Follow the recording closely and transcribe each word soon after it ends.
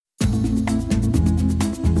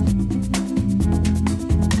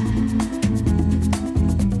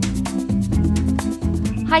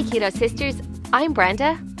Hi Keto Sisters, I'm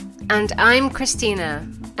Brenda. And I'm Christina.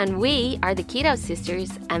 And we are the Keto Sisters,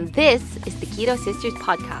 and this is the Keto Sisters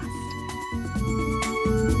podcast.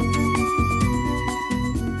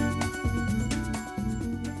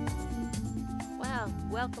 Well,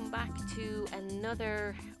 welcome back to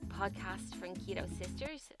another podcast from Keto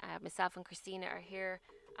Sisters. Myself and Christina are here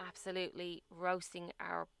absolutely roasting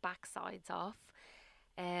our backsides off.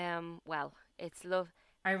 Well, it's love.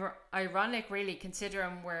 Ironic, really,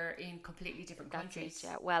 considering we're in completely different countries.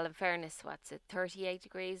 Yeah. Well, in fairness, what's it, 38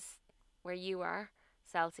 degrees where you are,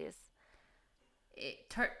 Celsius?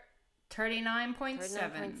 39.7.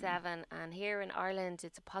 39.7, and here in Ireland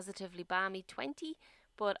it's a positively balmy 20,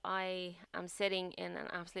 but I am sitting in an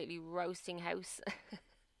absolutely roasting house.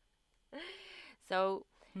 So...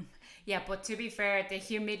 Yeah, but to be fair, the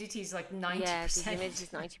humidity is like 90%. Yeah, the humidity is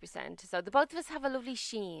 90%. So the both of us have a lovely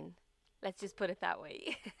sheen. Let's just put it that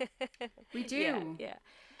way. We do. Yeah.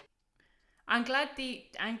 I'm glad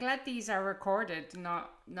these are recorded,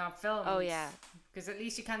 not filmed. Oh yeah. Because at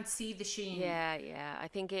least you can't see the sheen. Yeah. I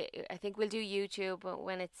think we'll do YouTube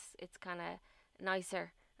when it's kind of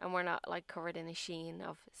nicer and we're not like covered in a sheen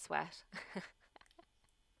of sweat.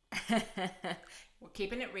 We're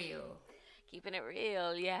keeping it real. Keeping it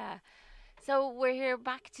real, yeah. So we're here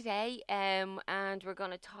back today, and we're going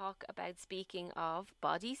to talk about, speaking of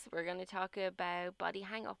bodies, we're going to talk about body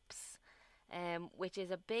hang-ups, which is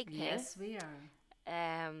a big thing. Yes, we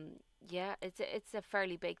are. Yeah, it's a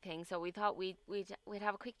fairly big thing. So we thought we'd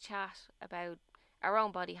have a quick chat about our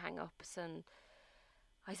own body hang-ups and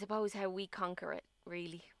I suppose how we conquer it,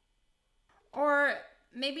 really. Or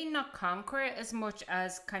maybe not conquer it as much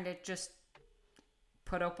as kind of just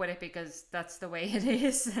put up with it because that's the way it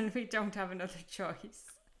is and we don't have another choice.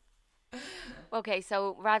 Okay,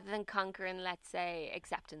 so rather than conquering, let's say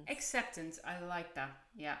acceptance. Acceptance, I like that.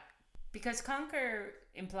 Yeah, because conquer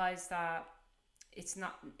implies that it's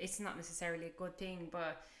not necessarily a good thing,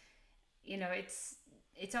 but you know, it's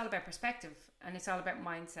all about perspective and it's all about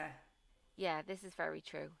mindset. Yeah, this is very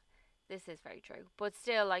true. But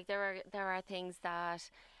still, like there are things that,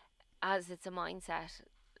 as it's a mindset,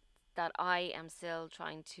 that I am still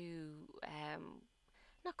trying to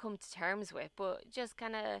not come to terms with, but just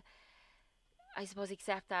kind of, I suppose,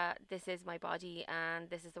 accept that this is my body and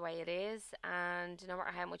this is the way it is, and no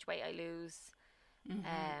matter how much weight I lose,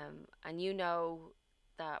 and you know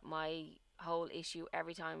that my whole issue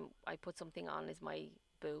every time I put something on is my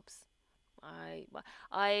boobs. I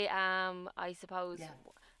suppose,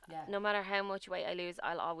 no matter how much weight I lose,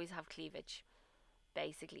 I'll always have cleavage,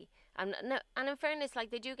 basically. And in fairness,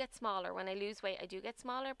 like, they do get smaller. When I lose weight, I do get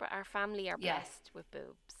smaller, but our family are blessed with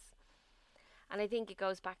boobs. And I think it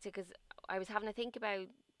goes back to, because I was having to think about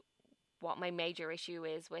what my major issue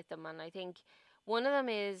is with them, and I think one of them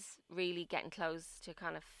is really getting clothes to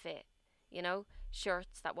kind of fit, you know,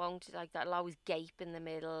 shirts that won't, like, that'll always gape in the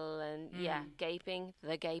middle, and the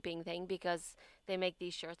gaping thing, because they make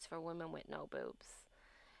these shirts for women with no boobs.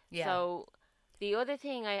 So the other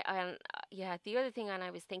thing and I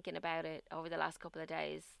was thinking about it over the last couple of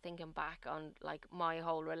days, thinking back on like my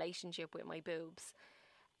whole relationship with my boobs.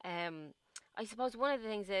 I suppose one of the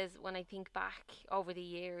things is, when I think back over the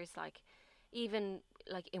years, like even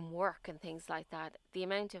like in work and things like that, the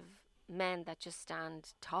amount of men that just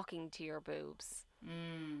stand talking to your boobs,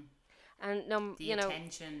 and you know,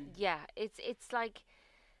 attention. Yeah, it's like.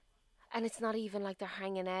 And it's not even like they're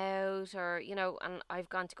hanging out, or, you know, and I've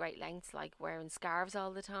gone to great lengths, like wearing scarves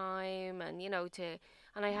all the time, and, you know,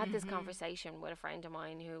 and I had this conversation with a friend of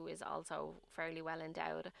mine who is also fairly well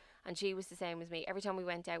endowed, and she was the same as me. Every time we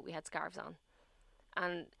went out, we had scarves on.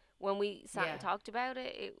 And when we sat and talked about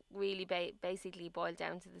it, it really basically boiled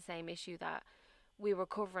down to the same issue, that we were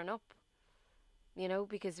covering up, you know,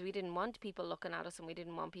 because we didn't want people looking at us, and we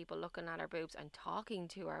didn't want people looking at our boobs and talking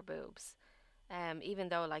to our boobs. Even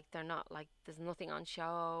though, like, they're not, like, there's nothing on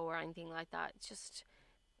show or anything like that. It's just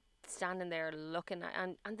standing there looking at,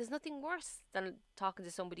 and there's nothing worse than talking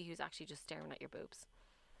to somebody who's actually just staring at your boobs.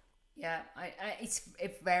 Yeah, it's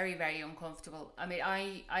very, very uncomfortable. I mean,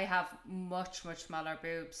 I have much smaller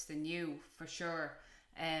boobs than you, for sure.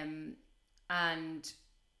 And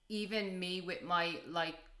even me with my,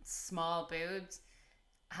 like, small boobs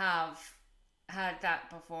have had that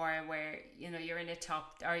before, where, you know, you're in a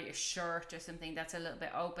top or a shirt or something that's a little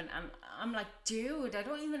bit open, and I'm like, dude, I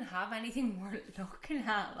don't even have anything worth looking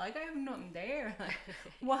at. Like, I have nothing there. Like,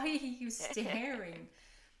 why are you staring?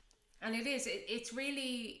 And it's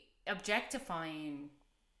really objectifying.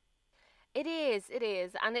 It is,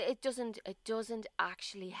 and it doesn't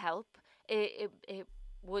actually help. It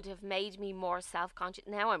would have made me more self-conscious.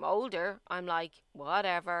 Now I'm older, I'm like,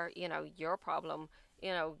 whatever, you know, your problem.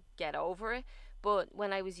 get over it. But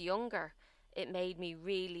when I was younger, it made me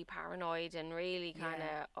really paranoid and really kind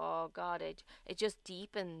of, oh God, it just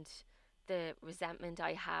deepened the resentment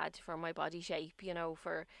I had for my body shape,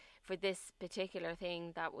 for this particular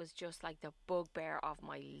thing that was just like the bugbear of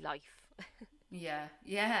my life. Yeah,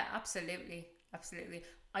 absolutely. Absolutely.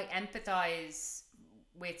 I empathize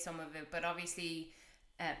with some of it, but obviously,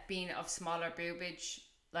 being of smaller boobage,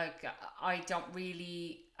 like I've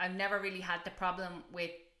never really had the problem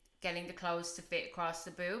with getting the clothes to fit across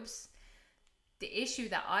the boobs. The issue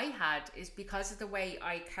that I had is because of the way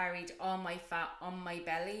I carried all my fat on my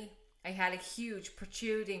belly. I had a huge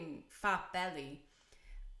protruding fat belly.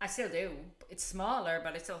 I still do. It's smaller,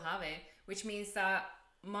 but I still have it, which means that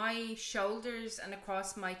my shoulders and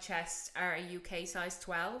across my chest are a UK size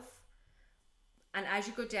 12. And as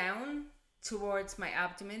you go down towards my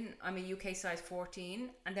abdomen, I'm a UK size 14.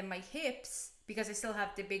 And then my hips, because I still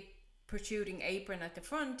have the big protruding apron at the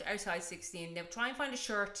front, are size 16. Now try and find a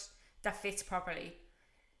shirt that fits properly.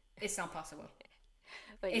 It's not possible.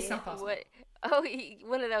 But it's not possible.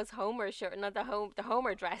 One of those Homer shirt, not the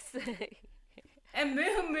Homer dress. A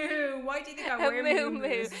moo. Why do you think I wear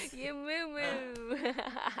moo? You moo.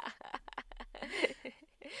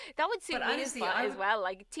 That would suit me as well,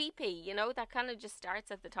 like TP, that kind of just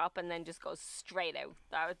starts at the top and then just goes straight out.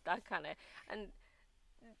 That kind of, and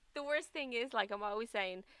the worst thing is, like I'm always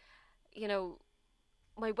saying,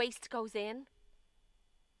 my waist goes in,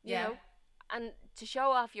 you know, and to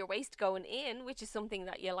show off your waist going in, which is something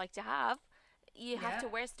that you like to have, you have to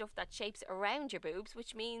wear stuff that shapes around your boobs,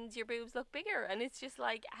 which means your boobs look bigger. And it's just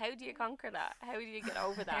like, how do you conquer that? How do you get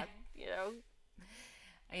over that?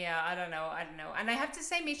 Yeah, I don't know. And I have the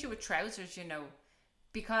same issue with trousers,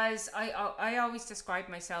 because I always describe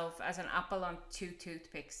myself as an apple on two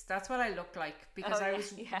toothpicks. That's what I looked like, because I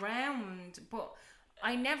was round, but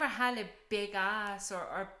I never had a big ass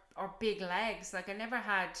or big legs. Like I never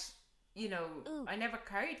had, I never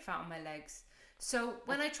carried fat on my legs. So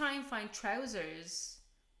when I try and find trousers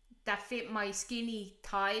that fit my skinny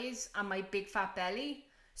thighs and my big fat belly,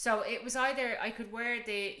 so it was either I could wear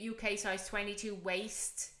the UK size 22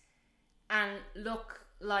 waist and look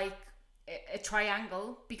like a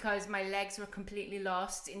triangle because my legs were completely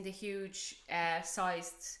lost in the huge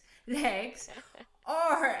sized legs,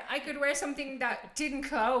 or I could wear something that didn't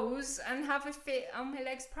close and have it fit on my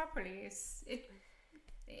legs properly.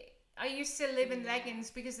 I used to live in leggings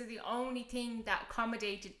because they're the only thing that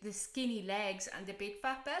accommodated the skinny legs and the big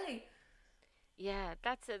fat belly. Yeah,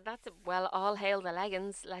 that's well, all hail the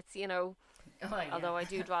leggings. Let's, although I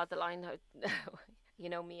do draw the line,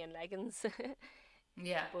 me and leggings.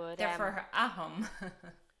 Yeah, but they're for at home.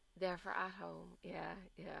 They're for at home, yeah.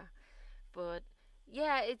 But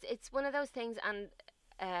yeah, it's one of those things,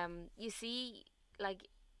 and you see, like,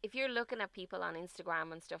 if you're looking at people on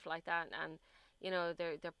Instagram and stuff like that, and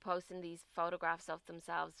they're posting these photographs of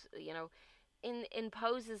themselves, in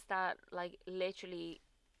poses that like literally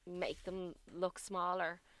make them look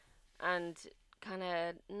smaller and kind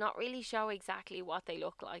of not really show exactly what they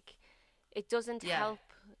look like. It doesn't help,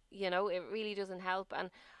 it really doesn't help. And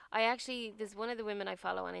there's one of the women I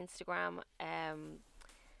follow on Instagram,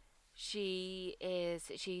 she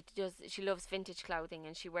loves vintage clothing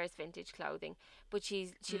and she wears vintage clothing, but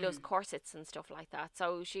she loves corsets and stuff like that.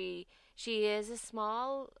 So she is a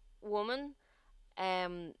small woman,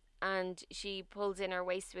 and she pulls in her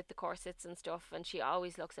waist with the corsets and stuff, and she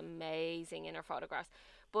always looks amazing in her photographs.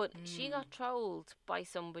 But she got trolled by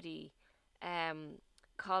somebody,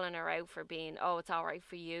 calling her out for being, oh, it's all right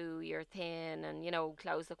for you, you're thin, and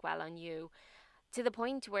clothes look well on you, to the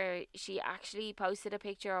point where she actually posted a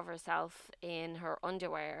picture of herself in her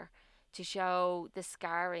underwear to show the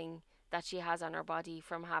scarring that she has on her body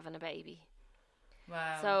from having a baby.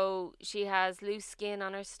 Wow. So she has loose skin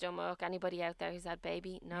on her stomach. Anybody out there who's had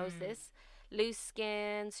baby knows this. Loose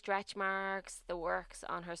skin, stretch marks, the works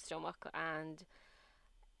on her stomach, and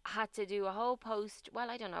had to do a whole post. Well,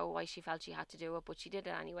 I don't know why she felt she had to do it, but she did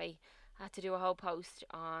it anyway. Had to do a whole post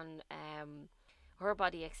on her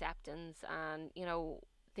body acceptance and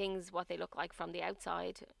things, what they look like from the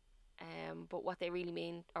outside, but what they really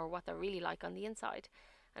mean or what they're really like on the inside.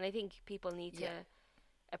 And I think people need to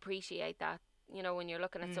appreciate that, when you're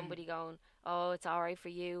looking at somebody going, oh, it's all right for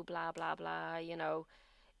you, blah blah blah,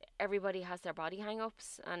 everybody has their body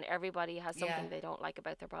hang-ups and everybody has something they don't like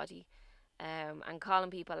about their body, and calling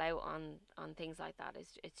people out on things like that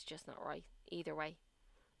it's just not right either way.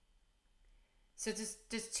 So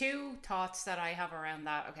there's two thoughts that I have around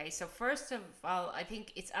that. Okay, so first of all, I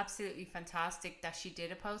think it's absolutely fantastic that she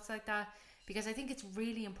did a post like that, because I think it's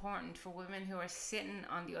really important for women who are sitting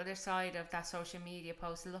on the other side of that social media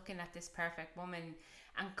post looking at this perfect woman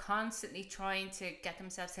and constantly trying to get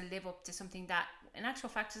themselves to live up to something that in actual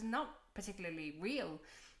fact is not particularly real.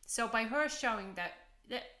 So by her showing that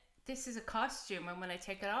this is a costume, and when I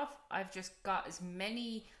take it off, I've just got as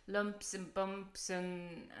many lumps and bumps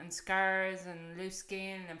and scars and loose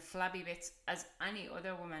skin and flabby bits as any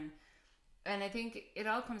other woman. And I think it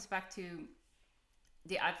all comes back to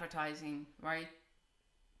the advertising, right?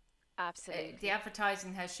 Absolutely. The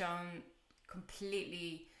advertising has shown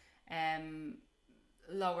completely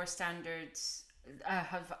lower standards,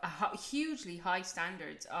 have hugely high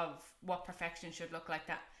standards of what perfection should look like,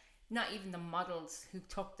 that not even the models who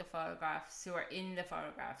took the photographs, who are in the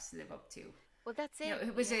photographs, live up to. Well, that's it.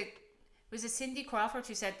 It was it Cindy Crawford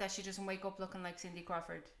who said that she doesn't wake up looking like Cindy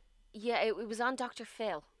Crawford? Yeah, it was on Dr.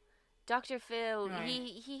 Phil. Dr. Phil, Right.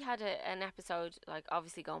 he had an episode, like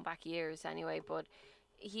obviously going back years anyway, but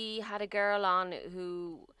he had a girl on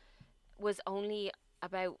who was only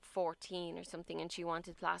about 14 or something, and she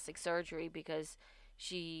wanted plastic surgery because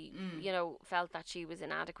she, felt that she was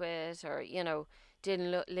inadequate, or,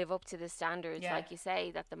 didn't live up to the standards, like you say,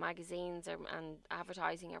 that the magazines and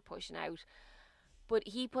advertising are pushing out. But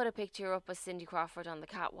he put a picture up of Cindy Crawford on the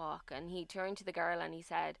catwalk, and he turned to the girl and he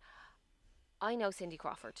said, I know Cindy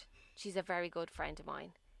Crawford. She's a very good friend of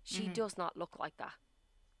mine. She does not look like that.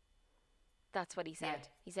 That's what he said. Yeah.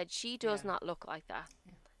 He said, she does not look like that.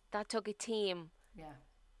 Yeah. That took a team Yeah.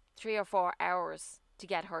 3 or 4 hours to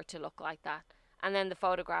get her to look like that. And then the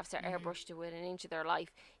photographs are airbrushed to within an inch of their life.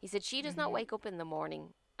 He said she does not wake up in the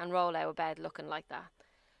morning and roll out of bed looking like that.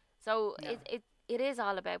 So No. it is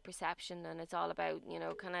all about perception, and it's all about,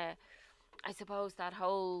 kind of, I suppose, that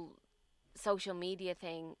whole social media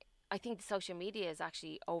thing. I think the social media is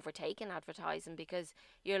actually overtaken advertising, because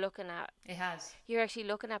you're actually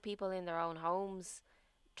looking at people in their own homes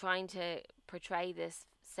trying to portray this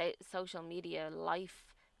social media life,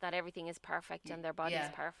 that everything is perfect and their body's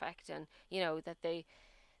perfect, and that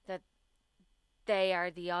they are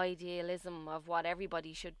the idealism of what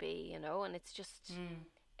everybody should be, and it's just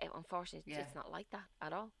unfortunately it's not like that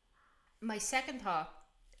at all. My second thought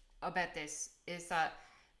about this is that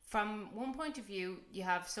from one point of view, you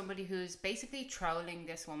have somebody who's basically trolling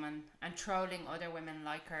this woman and trolling other women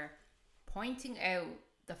like her, pointing out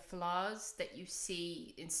the flaws that you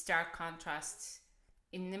see in stark contrast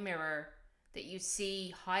in the mirror, that you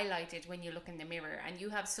see highlighted when you look in the mirror, and you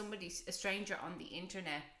have a stranger on the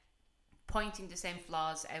internet pointing the same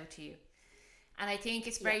flaws out to you. And I think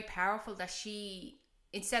it's very powerful that she,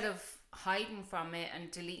 instead of hiding from it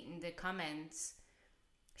and deleting the comments,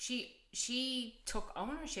 she took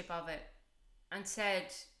ownership of it and said,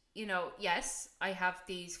 yes, I have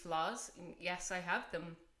these flaws, and yes, I have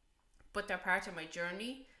them, but they're part of my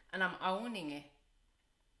journey and I'm owning it.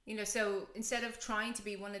 So instead of trying to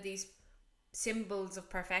be one of these symbols of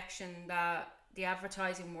perfection that the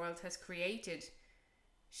advertising world has created,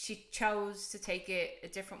 she chose to take it a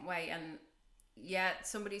different way. And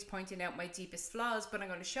somebody's pointing out my deepest flaws, but I'm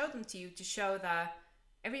going to show them to you to show that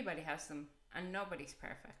everybody has them and nobody's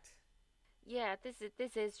perfect. Yeah,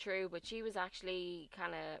 this is true, but she was actually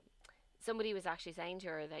somebody was actually saying to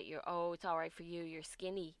her that it's all right for you, you're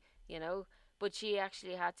skinny, but she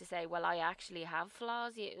actually had to say, well, I actually have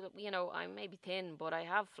flaws, I'm maybe thin, but I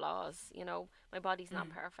have flaws, my body's not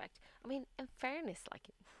perfect. I mean, in fairness, like,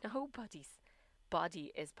 nobody's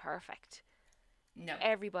body is perfect. No.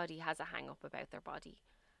 Everybody has a hang up about their body,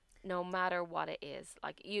 no matter what it is.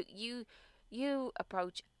 Like, you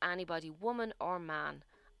approach anybody, woman or man,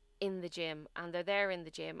 in the gym, and they're there in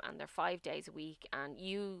the gym and they're 5 days a week, and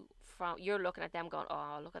you're looking at them going,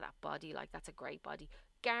 oh, look at that body, like, that's a great body.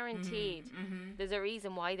 Guaranteed there's a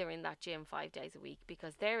reason why they're in that gym 5 days a week,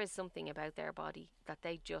 because there is something about their body that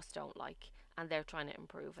they just don't like, and they're trying to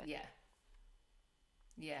improve it.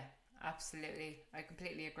 Yeah, absolutely, I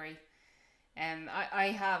completely agree.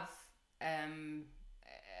 I have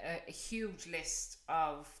a huge list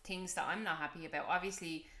of things that I'm not happy about.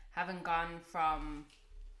 Obviously, having gone from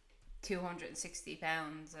 260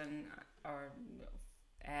 pounds or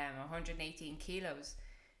 118 kilos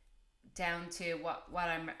down to what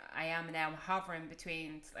I am now, hovering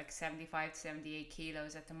between like 75 to 78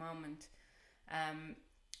 kilos at the moment.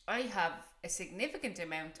 I have a significant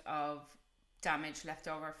amount of damage left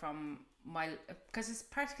over from because it's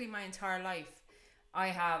practically my entire life. I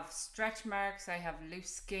have stretch marks, I have loose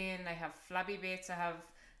skin, I have flabby bits, I have,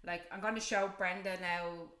 like, I'm going to show Brenda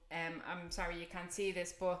now, I'm sorry you can't see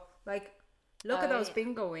this, but like, look at those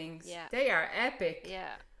bingo wings. Yeah. They are epic.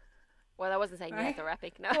 Yeah. Well, I wasn't saying right? they're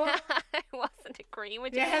epic, no. Well, I wasn't agreeing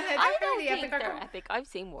with you. Yeah, I don't really think epic. they're epic. I've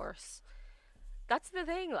seen worse. That's the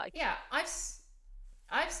thing, like. Yeah, I've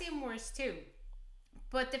seen worse too.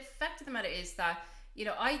 But the fact of the matter is that, you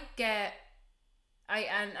know, I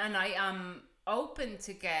am open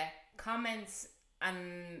to get comments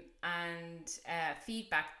and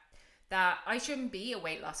feedback that I shouldn't be a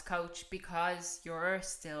weight loss coach because you're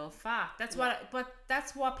still fat. But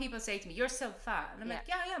that's what people say to me. You're still fat, and I'm like,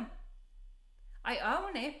 yeah, I am. I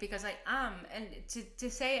own it because I am, and to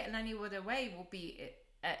say it in any other way will be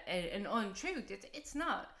an untruth. It's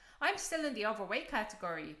not. I'm still in the overweight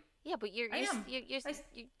category. Yeah, but you may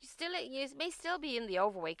still be in the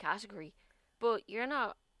overweight category, but you're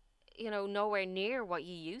not, nowhere near what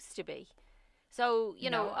you used to be. So,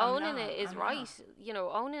 owning it is right.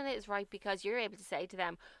 Owning it is right because you're able to say to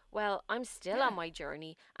them, well, I'm still on my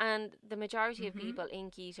journey. And the majority of people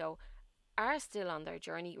in keto are still on their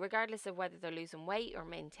journey, regardless of whether they're losing weight or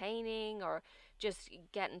maintaining or just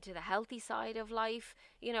getting to the healthy side of life.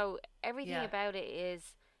 Everything about it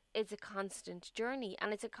is, it's a constant journey,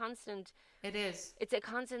 and it's a constant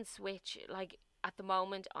switch. Like, at the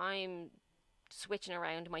moment, I'm switching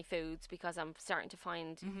around my foods because I'm starting to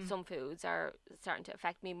find some foods are starting to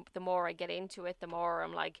affect me. The more I get into it, the more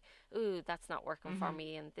I'm like, ooh, that's not working for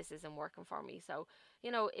me, and this isn't working for me. So,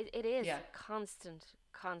 it is a constant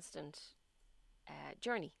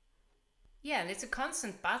journey. Yeah, and it's a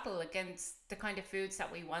constant battle against the kind of foods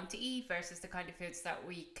that we want to eat versus the kind of foods that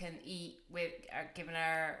we can eat with given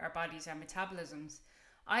our bodies, our metabolisms.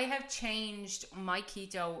 I have changed my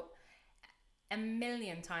keto a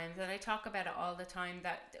million times, and I talk about it all the time,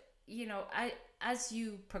 that as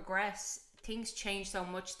you progress, things change so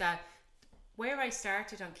much that where I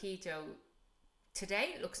started on keto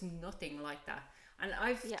today looks nothing like that. And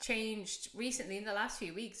I've changed recently in the last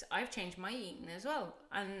few weeks. I've changed my eating as well,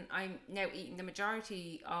 and I'm now eating the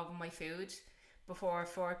majority of my food before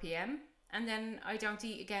 4 p.m. and then I don't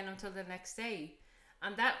eat again until the next day,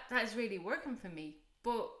 and that is really working for me.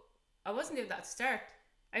 But I wasn't doing that at the start.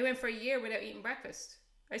 I went for a year without eating breakfast.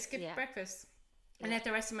 I skipped breakfast and ate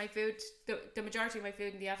the rest of my food, the majority of my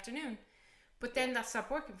food in the afternoon. But then that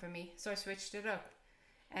stopped working for me, so I switched it up.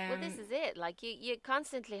 Well, this is it. Like, you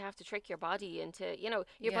constantly have to trick your body into,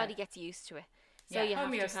 your body gets used to it. So you have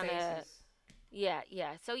to kind of,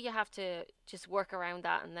 so you have to just work around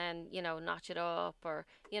that and then, notch it up or,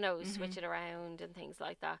 switch it around and things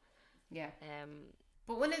like that. Yeah.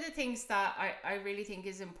 But one of the things that I really think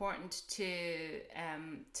is important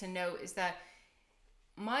to note is that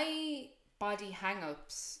my body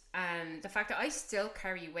hang-ups and the fact that I still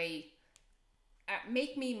carry weight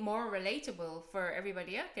make me more relatable for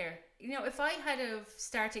everybody out there. If I had have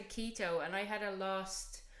started keto and I had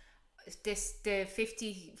lost the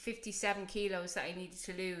 57 kilos that I needed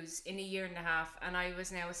to lose in a year and a half, and I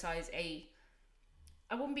was now a size 8,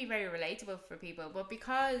 I wouldn't be very relatable for people. But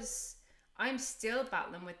because I'm still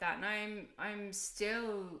battling with that, and I'm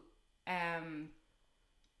still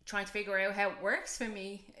trying to figure out how it works for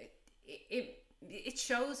me, it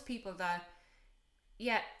shows people that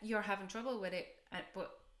you're having trouble with it,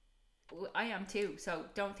 but I am too. So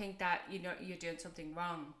don't think that you're doing something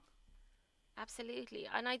wrong. Absolutely.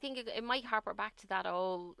 And I think it might harper back to that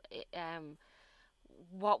whole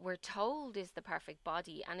what we're told is the perfect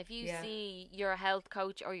body. And if you see your health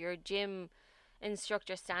coach or your gym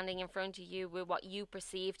instructor standing in front of you with what you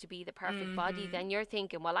perceive to be the perfect body, then you're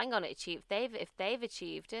thinking, well, I'm going to achieve, if they've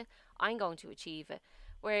achieved it, I'm going to achieve it.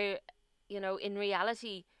 Where, in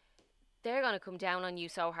reality, they're going to come down on you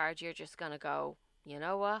so hard, you're just going to go, you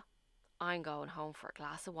know what? I'm going home for a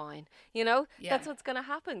glass of wine. That's what's going to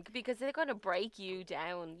happen, because they're going to break you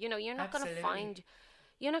down. You're not going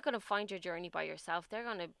to find your journey by yourself. They're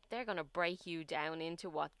going to break you down into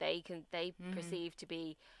what they perceive to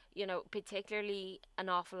be, particularly an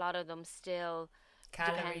awful lot of them still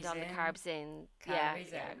depend on the carbs in.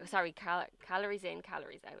 Calories out. Sorry, calories in,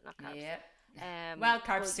 calories out, not carbs. Yeah. Well,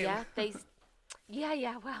 carbs too.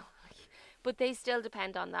 Yeah, well, but they still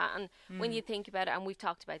depend on that. And when you think about it, and we've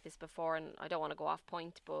talked about this before, and I don't want to go off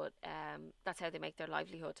point, but that's how they make their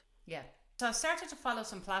livelihood. Yeah. So I started to follow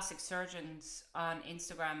some plastic surgeons on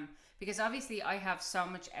Instagram, because obviously I have so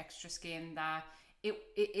much extra skin that it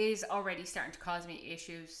is already starting to cause me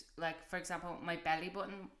issues. Like, for example, my belly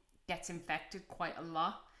button gets infected quite a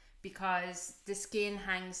lot because the skin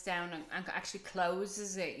hangs down and actually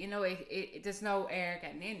closes it. There's no air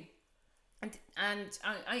getting in. And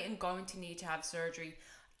I am going to need to have surgery.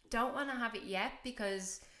 Don't want to have it yet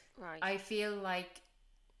because I feel like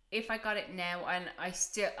if I got it now, and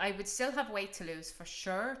I would still have weight to lose for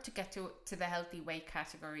sure to get to the healthy weight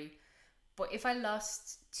category. But if I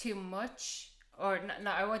lost too much, or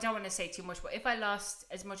no, I don't want to say too much, but if I lost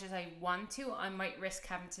as much as I want to, I might risk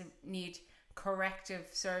having to need corrective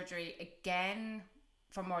surgery again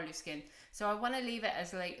for more loose skin. So I want to leave it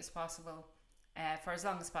as late as possible, for as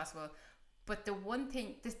long as possible. But the one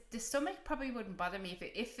thing, the stomach probably wouldn't bother me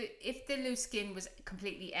if the loose skin was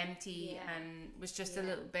completely empty and was just a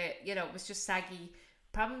little bit, you know, it was just saggy.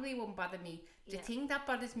 Probably wouldn't bother me. The thing that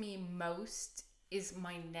bothers me most is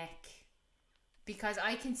my neck, because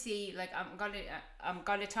I can see, like, I'm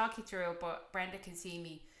gonna talk you through it, but Brenda can see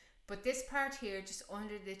me. But this part here, just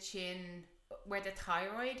under the chin, where the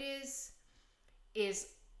thyroid is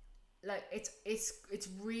like it's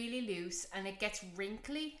really loose and it gets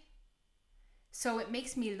wrinkly. So it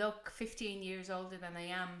makes me look 15 years older than I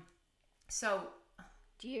am. So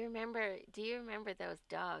do you remember those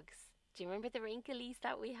dogs? Do you remember the wrinklies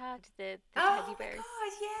that we had? The teddy bears? Oh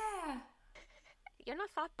God, yeah. You're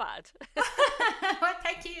not that bad. Well,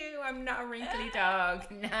 thank you. I'm not a wrinkly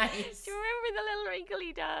dog. Nice. Do you remember the little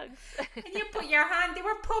wrinkly dogs? And you put your hand, they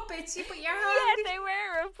were puppets. You put your hand. Yeah, they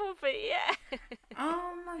were a puppet, yeah.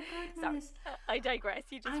 Oh my goodness. Sorry, I digress.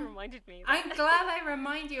 You just reminded me. I'm glad I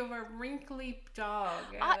remind you of a wrinkly dog.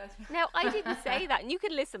 Now, I didn't say that, and you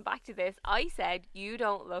can listen back to this. I said you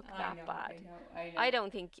don't look that bad. I know.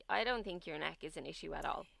 I don't think your neck is an issue at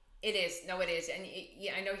all. It is. No, it is. And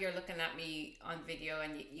yeah, I know you're looking at me on video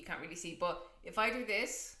and you can't really see. But if I do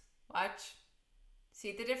this, watch.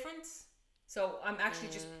 See the difference? So I'm actually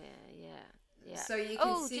just... Yeah. So you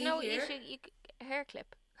can see here. You should hair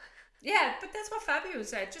clip. Yeah, but that's what Fabio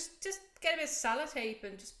said. Just get a bit of sellotape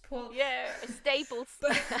and just pull... Yeah, staples.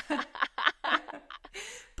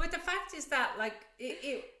 But the fact is that, like,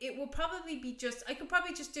 it will probably be just... I could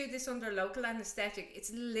probably just do this under local anesthetic.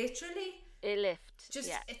 It's literally... A lift. Just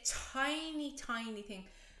a tiny thing.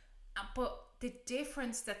 But the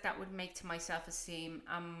difference that would make to my self-esteem,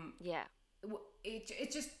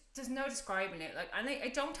 it just, there's no describing it. Like, and I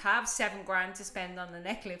don't have $7,000 to spend on the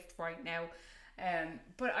neck lift right now,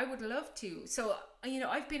 but I would love to. So, you know,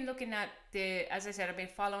 I've been looking at as I said, I've been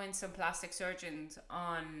following some plastic surgeons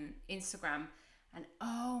on Instagram, and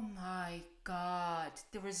oh my God,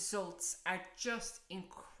 the results are just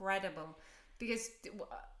incredible,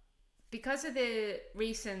 because of the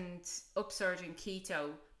recent upsurge in keto,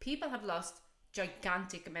 people have lost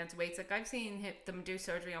gigantic amounts of weight. Like, I've seen them do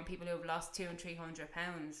surgery on people who have lost 200 and 300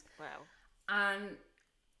 pounds. Wow. And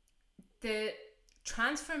the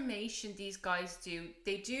transformation these guys do,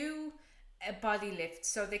 they do a body lift.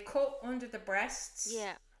 So they cut under the breasts,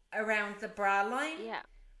 around the bra line,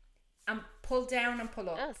 and pull down and pull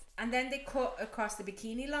up. Yes. And then they cut across the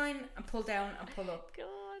bikini line and pull down and pull up.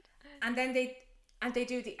 God. And then they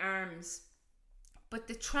do the arms. But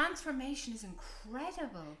the transformation is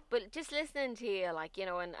incredible. But just listening to you, like, you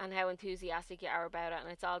know, and how enthusiastic you are about it, and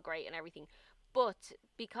it's all great and everything. But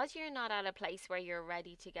because you're not at a place where you're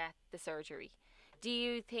ready to get the surgery, do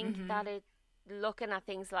you think that looking at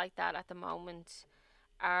things like that at the moment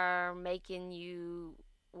are making you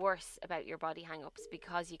worse about your body hang-ups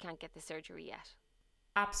because you can't get the surgery yet?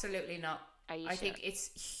 Absolutely not. Are you I sure? think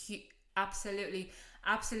it's absolutely.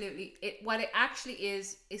 What it actually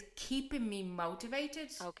is keeping me motivated.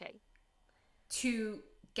 Okay. To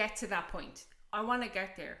get to that point, I want to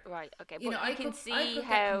get there. Right. Okay. You but know, you can see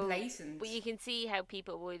how complacent. But you can see how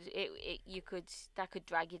people would that could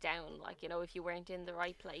drag you down. Like, you know, if you weren't in the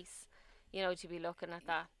right place, you know, to be looking at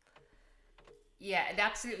that. Yeah, it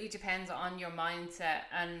absolutely depends on your mindset,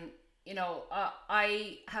 and you know,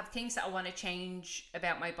 I have things that I want to change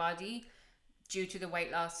about my body due to the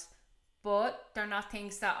weight loss. But they're not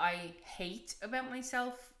things that I hate about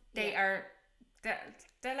myself. They're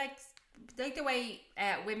like the way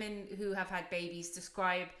women who have had babies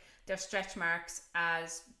describe their stretch marks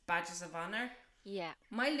as badges of honor. Yeah.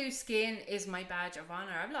 My loose skin is my badge of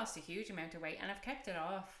honor. I've lost a huge amount of weight and I've kept it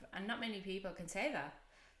off, and not many people can say that.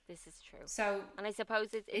 This is true. So, and I suppose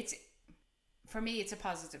it's for me, it's a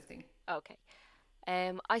positive thing. Okay.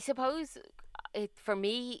 I suppose for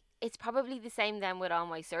me, it's probably the same then with all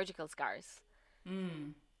my surgical scars.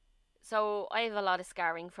 So I have a lot of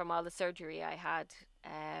scarring from all the surgery I had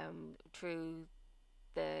through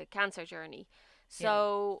the cancer journey.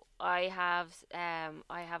 So I had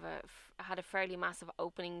a fairly massive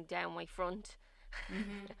opening down my front,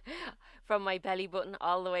 from my belly button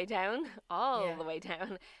all the way down, the way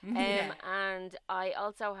down. And I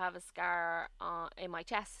also have a scar in my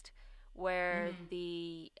chest where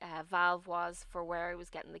the valve was for where I was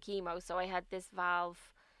getting the chemo. So I had this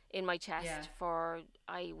valve in my chest for,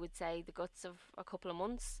 I would say, the guts of a couple of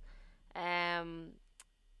months,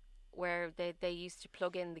 where they used to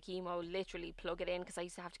plug in the chemo, literally plug it in, because I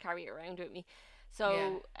used to have to carry it around with me.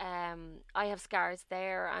 So I have scars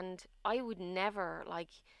there, and I would never, like,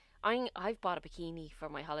 I've bought a bikini for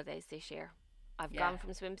my holidays this year. I've gone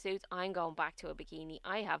from swimsuits. I'm going back to a bikini.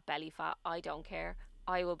 I have belly fat. I don't care.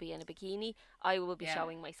 I will be in a bikini. I will be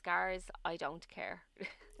showing my scars. I don't care.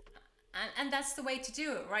 and that's the way to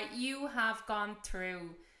do it, right? You have gone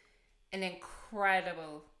through an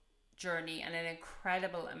incredible journey and an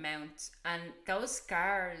incredible amount, and those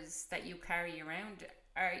scars that you carry around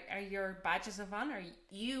are your badges of honor.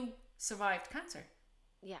 You survived cancer.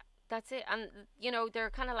 Yeah, that's it. And you know, they're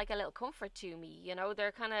kind of like a little comfort to me. You know,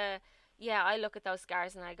 they're kind of, yeah, I look at those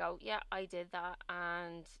scars and I go, yeah, I did that,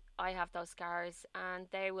 and I have those scars, and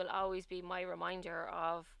they will always be my reminder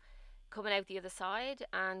of coming out the other side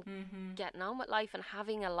and getting on with life and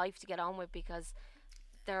having a life to get on with, because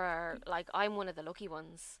there are, like, I'm one of the lucky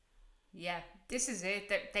ones. Yeah, this is it.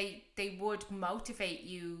 That they would motivate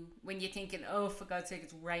you when you're thinking, oh, for God's sake,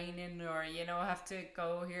 it's raining, or, you know, I have to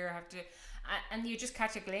go here, I have to, and you just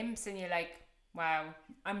catch a glimpse and you're like, wow,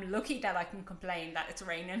 I'm lucky that I can complain that it's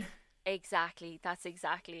raining. Exactly, that's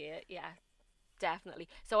exactly it. Yeah, definitely.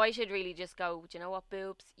 So I should really just go, do you know what,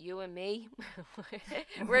 boobs, you and me,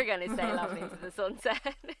 we're gonna sail off into the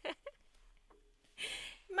sunset.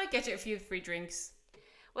 Might get you a few free drinks.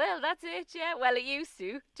 Well, that's it, yeah. Well, it used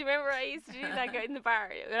to. Do you remember I used to do that in the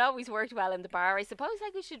bar? It always worked well in the bar. I suppose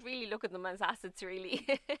we should really look at them as assets, really.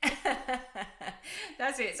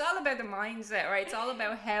 That's it. It's all about the mindset, right? It's all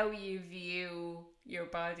about how you view your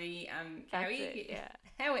body and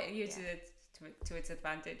how it uses it to its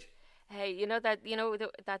advantage. Hey, you know that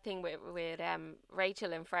thing with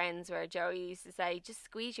Rachel and Friends, where Joey used to say, just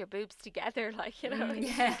squeeze your boobs together, like, you know.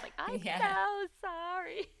 Like, I'm so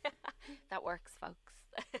sorry. That works, folks.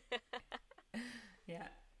 Yeah.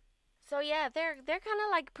 So yeah, they're kind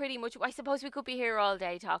of like pretty much, I suppose we could be here all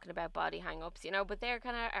day talking about body hang-ups, you know, but they're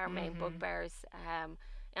kind of our main bugbears.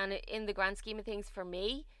 And in the grand scheme of things, for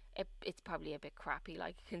me, it's probably a bit crappy,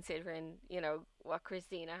 like, considering, you know, what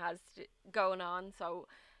Christina has going on. So,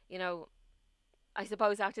 you know, I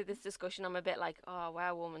suppose after this discussion, I'm a bit like, oh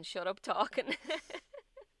wow, woman, shut up talking.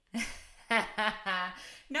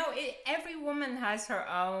 No, every woman has her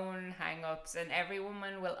own hang-ups, and every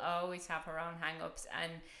woman will always have her own hang-ups,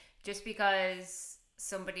 and just because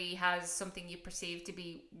somebody has something you perceive to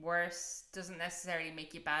be worse doesn't necessarily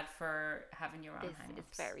make you bad for having your own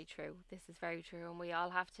hang-ups. This is very true. This is very true, and we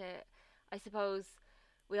all have to, I suppose,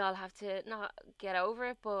 not get over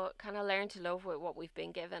it, but kind of learn to love with what we've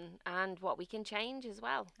been given and what we can change as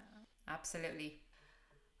well. Absolutely.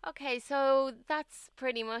 Okay, so that's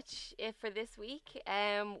pretty much it for this week.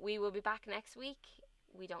 We will be back next week.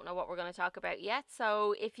 We don't know what we're going to talk about yet.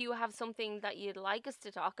 So if you have something that you'd like us to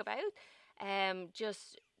talk about,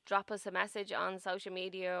 just drop us a message on social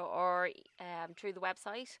media or through the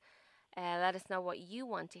website. Let us know what you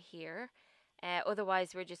want to hear.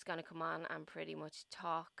 Otherwise, we're just going to come on and pretty much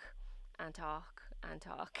talk and talk and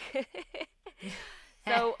talk.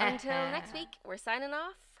 So until next week, we're signing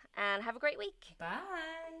off. And have a great week. Bye.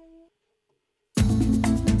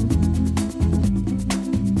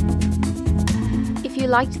 If you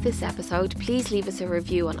liked this episode, please leave us a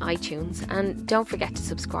review on iTunes and don't forget to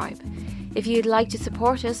subscribe. If you'd like to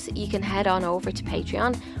support us, you can head on over to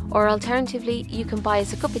Patreon, or alternatively, you can buy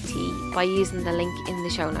us a cup of tea by using the link in the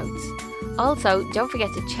show notes. Also, don't forget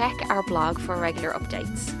to check our blog for regular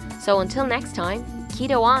updates. So until next time,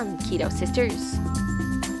 keto on, Keto Sisters.